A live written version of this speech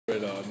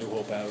New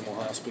Hope Animal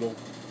Hospital,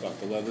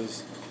 Dr.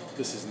 Leathers.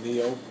 This is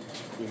Neo.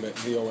 We met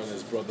Neo and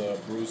his brother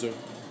Bruiser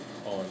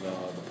on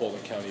the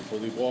Poland County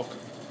Bully Walk.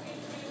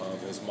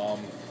 His mom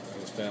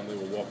and his family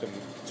were walking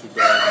two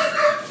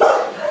dogs.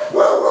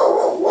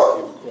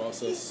 Came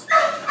across us.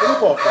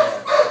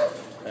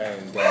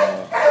 And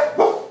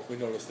we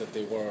noticed that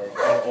they were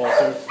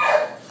unaltered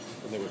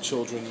and there were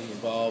children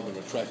involved in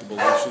retractable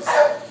leashes.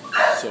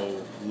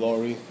 So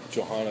Laurie,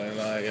 Johanna, and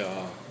I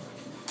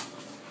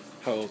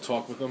had a little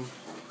talk with them,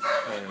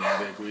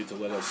 and they agreed to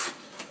let us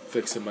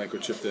fix and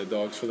microchip their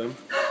dogs for them.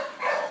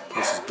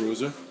 This is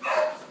Bruiser,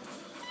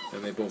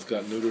 and they both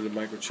got neutered and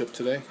microchipped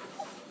today.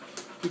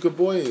 You good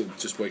boy? You're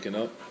just waking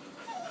up.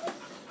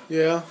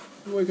 Yeah,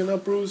 you waking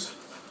up, Bruce?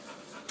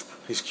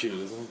 He's cute,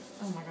 isn't he?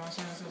 Oh my gosh,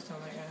 I was supposed to tell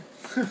that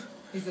guy.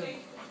 He's a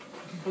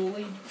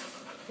bully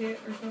pit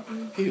or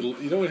something.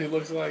 You know what he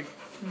looks like?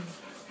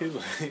 He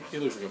looks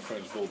like a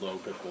French bulldog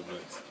Pitbull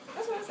mix.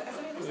 That's what I said. I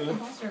said he looks like a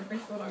monster of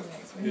French bulldog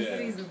mix. When he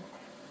said he's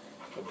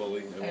a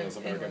bully, one of those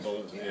American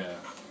bullies. Yeah.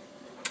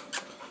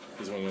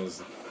 He's one of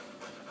those.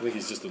 I think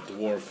he's just a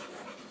dwarf.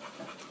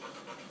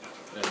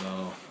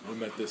 And we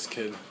met this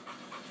kid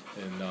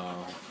in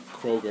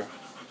Kroger,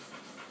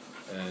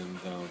 and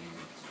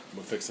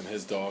we're fixing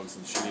his dogs,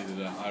 and she needed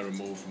an eye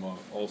removed from an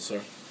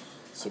ulcer,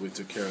 so we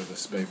took care of the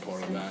spay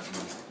part of that, and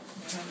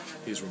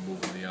he's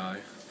removing the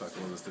eye. Dr.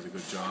 Willis did a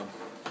good job,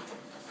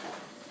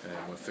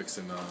 and we're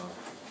fixing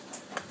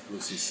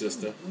Lucy's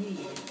sister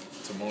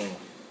tomorrow.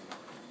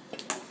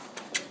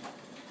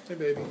 Hey,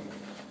 baby.